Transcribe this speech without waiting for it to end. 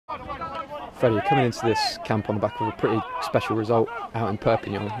Freddie, coming into this camp on the back of a pretty special result out in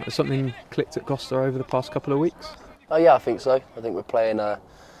Perpignan, has something clicked at Gloucester over the past couple of weeks? Oh yeah, I think so. I think we're playing a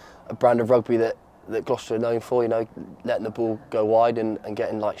brand of rugby that Gloucester are known for, you know, letting the ball go wide and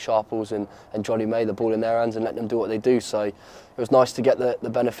getting like Sharples and Johnny May the ball in their hands and letting them do what they do. So it was nice to get the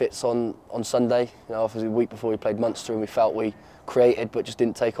benefits on Sunday. You know, obviously the week before we played Munster and we felt we created but just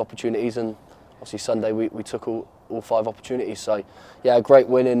didn't take opportunities, and obviously Sunday we took all 5 opportunities. So yeah, a great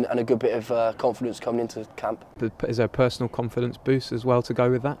win and a good bit of confidence coming into camp. Is there a personal confidence boost as well to go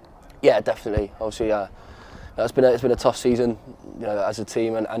with that? Yeah, definitely. Obviously, it's been a tough season, you know, as a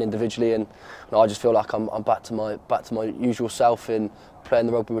team and individually, and you know, I just feel like I'm back to my usual self in playing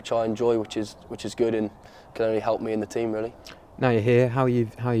the rugby which I enjoy, which is good and can only help me in the team really. Now you're here, how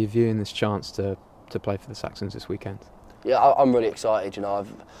are you viewing this chance to play for the Saxons this weekend? Yeah, I'm really excited. You know,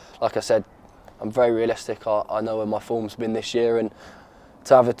 like I said, I'm very realistic. I know where my form's been this year, and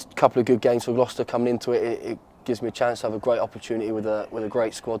to have a couple of good games for Gloucester coming into it, it gives me a chance to have a great opportunity with a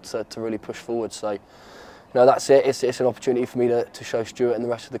great squad to really push forward. So, you know, that's it. It's an opportunity for me to show Stuart and the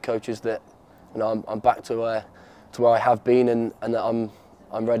rest of the coaches that, you know, I'm back to where I have been, and that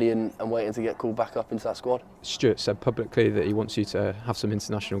I'm ready and waiting to get called back up into that squad. Stuart said publicly that he wants you to have some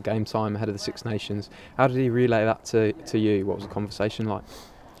international game time ahead of the Six Nations. How did he relay that to you? What was the conversation like?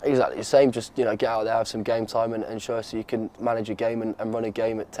 Exactly the same. Just, you know, get out there, have some game time, and show us that you can manage a game and run a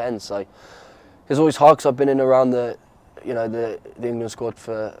game at 10. So it's always hard because I've been in around the England squad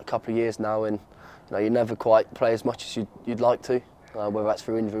for a couple of years now, and you know, you never quite play as much as you'd like to, whether that's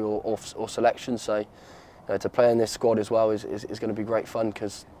through injury or selection. So you know, to play in this squad as well is going to be great fun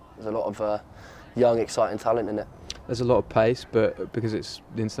because there's a lot of young, exciting talent in it. There's a lot of pace, but because it's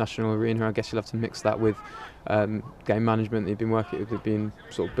the international arena, I guess you'll have to mix that with game management that you've been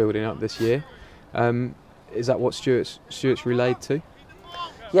sort of building up this year. Is that what Stuart's relayed to?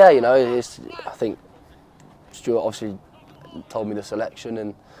 Yeah, you know, I think Stuart obviously told me the selection,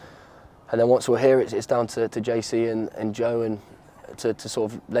 and then once we're here, it's down to JC and Joe and to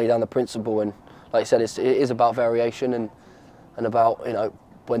sort of lay down the principle. And like I said, it is about variation and about, you know,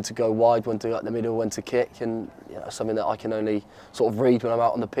 when to go wide, when to go up the middle, when to kick, and you know, something that I can only sort of read when I'm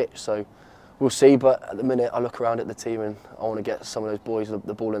out on the pitch. So we'll see, but at the minute I look around at the team and I want to get some of those boys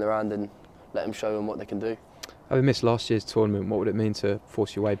the ball in their hand and let them show them what they can do. Having missed last year's tournament, what would it mean to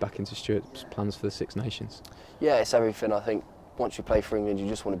force your way back into Stuart's plans for the Six Nations? Yeah, it's everything. I think once you play for England, you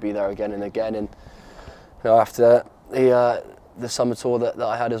just want to be there again and again. And you know, after the summer tour that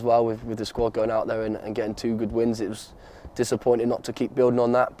I had as well with the squad going out there and getting 2 good wins, it was disappointing not to keep building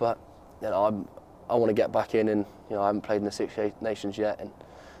on that. But you know, I want to get back in, and you know, I haven't played in the Six Nations yet, and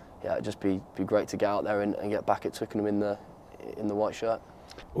yeah, it'd just be great to get out there and get back at Twickenham in the white shirt.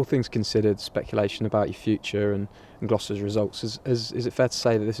 All things considered, speculation about your future and Gloucester's results, is it fair to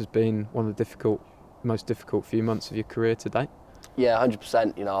say that this has been one of the most difficult few months of your career to date? Yeah,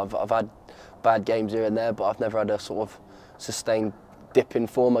 100%. You know, I've had bad games here and there, but I've never had a sort of sustained dip in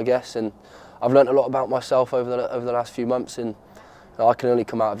form, I guess. And I've learnt a lot about myself over the last few months, and you know, I can only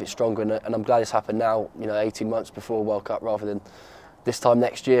come out of it stronger. And I'm glad it's happened now, you know, 18 months before World Cup rather than this time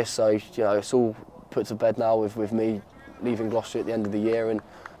next year. So you know, it's all put to bed now with me leaving Gloucester at the end of the year, and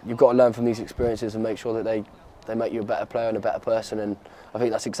you've got to learn from these experiences and make sure that they make you a better player and a better person. And I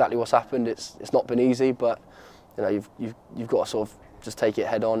think that's exactly what's happened. It's not been easy, but you know, you've got to sort of just take it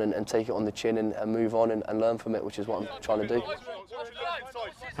head on and take it on the chin and move on and learn from it, which is what I'm trying to do.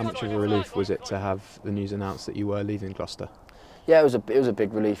 How much of a relief was it to have the news announced that you were leaving Gloucester? Yeah, it was a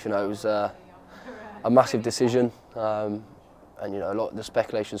big relief. You know, it was a massive decision, and you know, a lot of the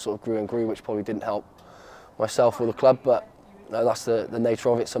speculation sort of grew and grew, which probably didn't help myself or the club. But you know, that's the nature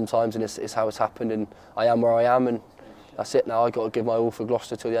of it sometimes, and it's how it's happened. And I am where I am, and that's it now. I've got to give my all for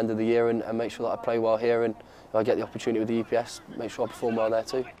Gloucester till the end of the year and make sure that I play well here, and if I get the opportunity with the EPS, make sure I perform well there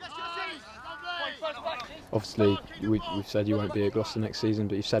too. Obviously, we've said you won't be at Gloucester next season,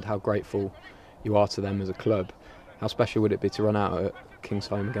 but you've said how grateful you are to them as a club. How special would it be to run out at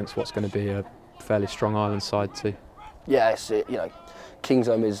Kingsholm against what's going to be a fairly strong Ireland side too? Yeah, you know,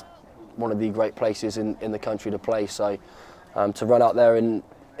 Kingsholm is one of the great places in the country to play. So to run out there in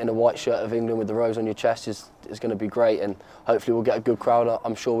a white shirt of England with the rose on your chest is going to be great, and hopefully we'll get a good crowd.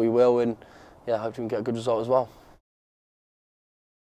 I'm sure we will, and yeah, hopefully we can get a good result as well.